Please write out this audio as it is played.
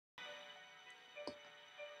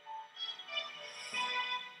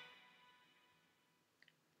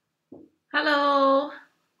Hello!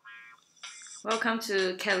 Welcome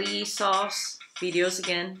to KellysauR's videos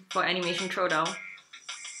again for animation Throwdown.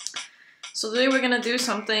 So today we're gonna do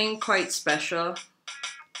something quite special.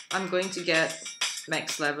 I'm going to get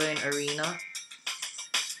max level in Arena.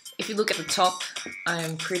 If you look at the top, I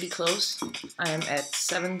am pretty close. I am at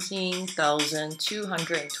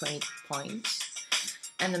 17,220 points.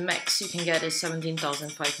 And the max you can get is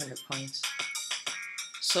 17,500 points.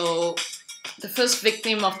 So the first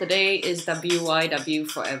victim of the day is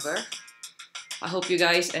WYW Forever. I hope you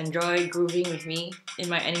guys enjoy grooving with me in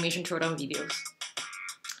my animation Throwdown videos.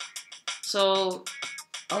 So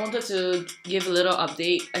I wanted to give a little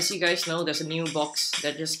update. As you guys know, there's a new box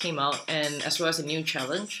that just came out, and as well as a new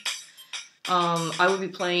challenge. I will be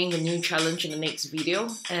playing the new challenge in the next video,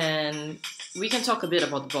 and we can talk a bit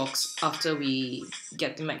about the box after we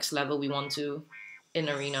get the max level we want to in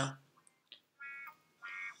Arena.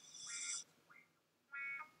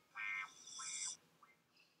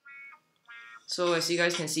 So as you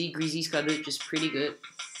guys can see, Greasy's coverage is pretty good.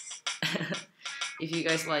 If you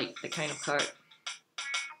guys like that kind of card.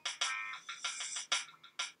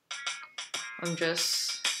 I'm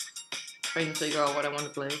just trying to figure out what I want to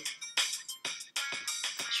play.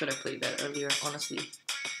 Should I play that earlier, honestly?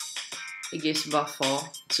 It gives buff 4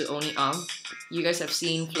 to only arm. You guys have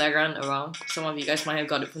seen Flagrant around. Some of you guys might have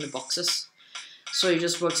got it from the boxes. So it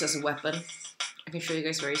just works as a weapon. I can show you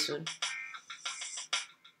guys very soon.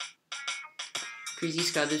 Greasy's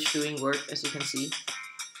Scourge doing work, as you can see.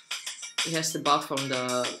 It has the buff from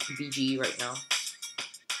the BG right now.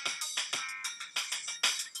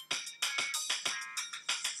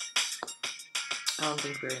 I don't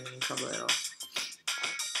think we're in any trouble at all.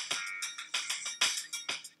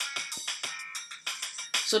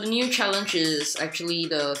 So the new challenge is actually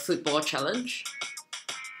the football challenge.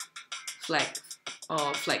 Flag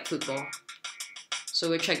football. So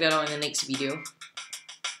we'll check that out in the next video.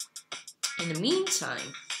 In the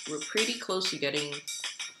meantime, we're pretty close to getting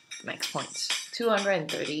max points.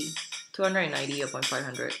 230, 290 upon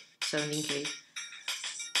 500, 17k.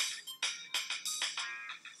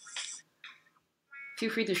 Feel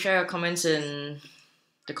free to share your comments in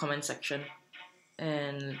the comment section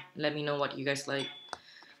and let me know what you guys like.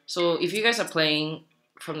 So if you guys are playing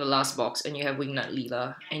from the last box and you have Wingnut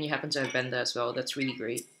Leela and you happen to have Bender as well, that's really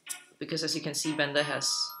great. Because as you can see, Bender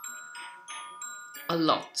has a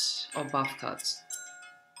lot of buff cards.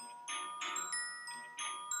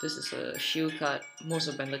 This is a shield card. Most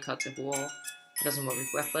of Bender cards have wall. It doesn't work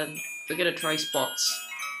with weapon. We're gonna try sports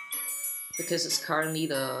because it's currently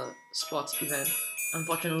the sports event.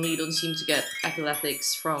 Unfortunately, you don't seem to get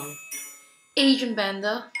athletics from Asian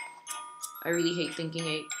Bender. I really hate thinking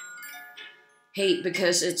it. Hate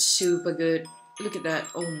because it's super good. Look at that.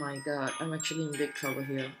 Oh my god, I'm actually in big trouble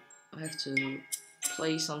here. I have to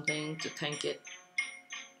play something to tank it.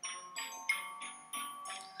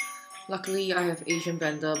 Luckily, I have Asian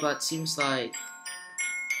Bender, but seems like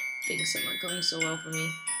things are not going so well for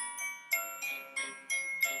me.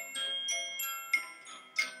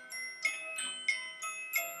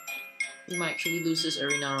 We might actually lose this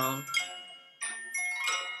arena round.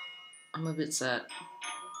 I'm a bit sad.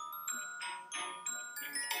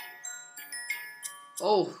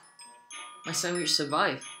 Oh, my sandwich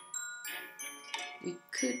survived. We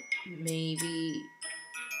could maybe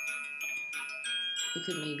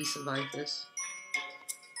survive this.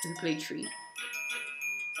 We play 3.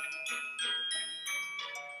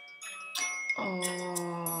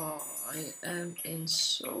 Oh, I am in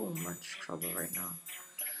so much trouble right now.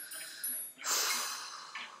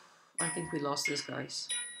 I think we lost this, guys.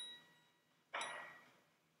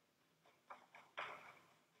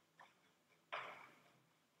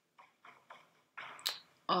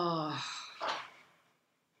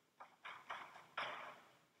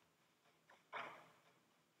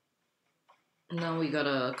 Now we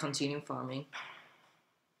gotta continue farming.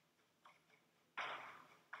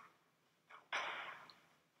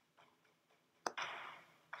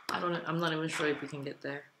 I'm not even sure if we can get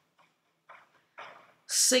there.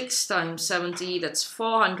 6 times 70, that's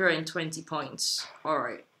 420 points.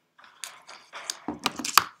 Alright.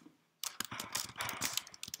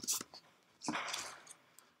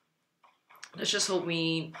 Let's just hope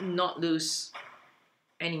we not lose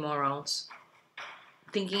any more rounds.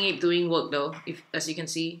 Thinking Ape doing work though, if as you can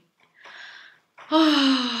see.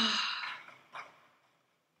 I'm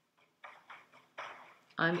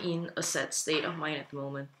in a sad state of mind at the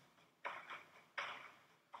moment.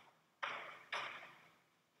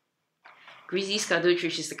 Greasy's Scourge,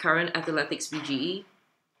 which is the current Athletics BGE.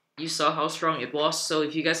 You saw how strong it was, so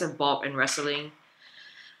if you guys have Bob and Wrestling,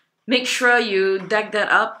 make sure you deck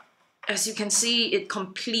that up As you can see, it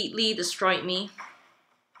completely destroyed me.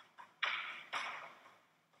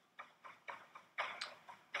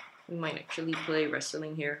 We might actually play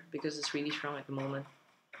wrestling here because it's really strong at the moment.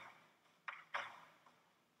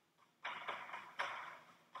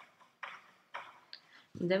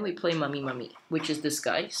 And then we play Mummy Mummy, which is this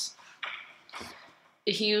guy's.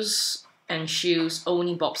 Hughes and Shoes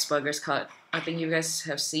Oni Bob's Burgers card. I think you guys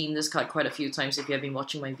have seen this card quite a few times if you have been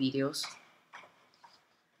watching my videos.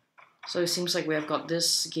 So it seems like we have got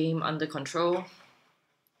this game under control.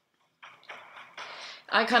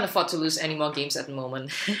 I can't afford to lose any more games at the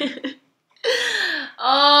moment.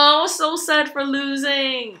 Oh, I was so sad for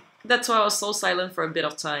losing. That's why I was so silent for a bit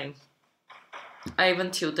of time. I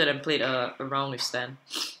even tilted and played a round with Stan.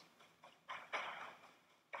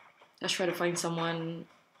 Let's try to find someone.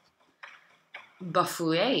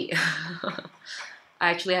 Bafouet. I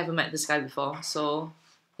actually haven't met this guy before, so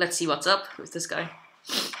let's see what's up with this guy.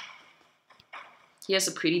 He has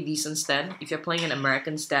a pretty decent stand. If you're playing an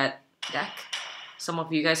American stat deck, some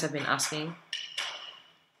of you guys have been asking.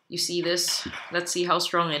 You see this? Let's see how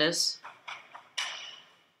strong it is.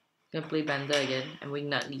 Gonna play Bender again and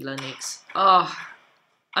Wingnut Leela next. Oh,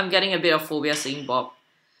 I'm getting a bit of phobia saying Bob.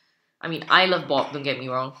 I mean, I love Bob, don't get me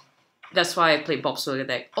wrong. That's why I played Bob's Swagger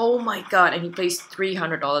deck. Oh my god, and he plays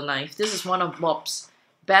 $300 knife. This is one of Bob's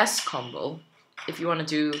best combo if you want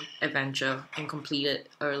to do adventure and complete it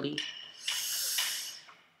early.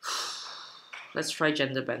 Let's try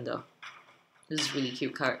Gender Bender. This is a really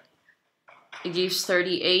cute card. It gives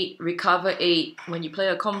 38, recover 8 when you play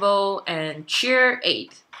a combo, and cheer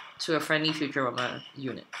 8 to a friendly Futurama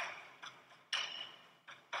unit.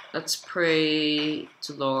 Let's pray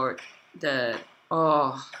to Lord that...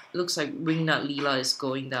 Oh, it looks like Wingnut Leela is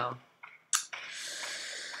going down.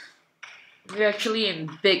 We're actually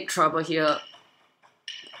in big trouble here.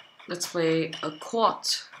 Let's play a quad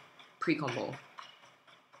pre-combo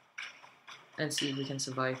and see if we can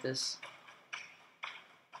survive this.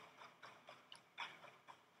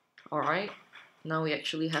 Alright, now we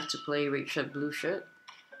actually have to play Red Shirt, Blue Shirt,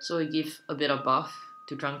 so we give a bit of buff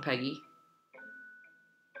to Drunk Peggy.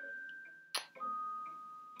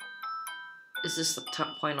 Is this the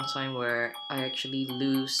point of time where I actually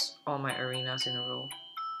lose all my arenas in a row?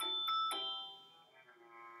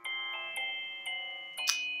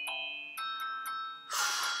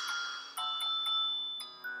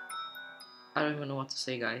 I don't even know what to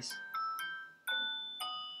say, guys.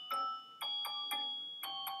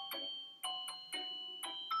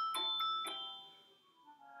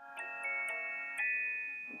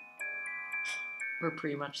 We're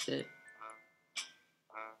pretty much dead.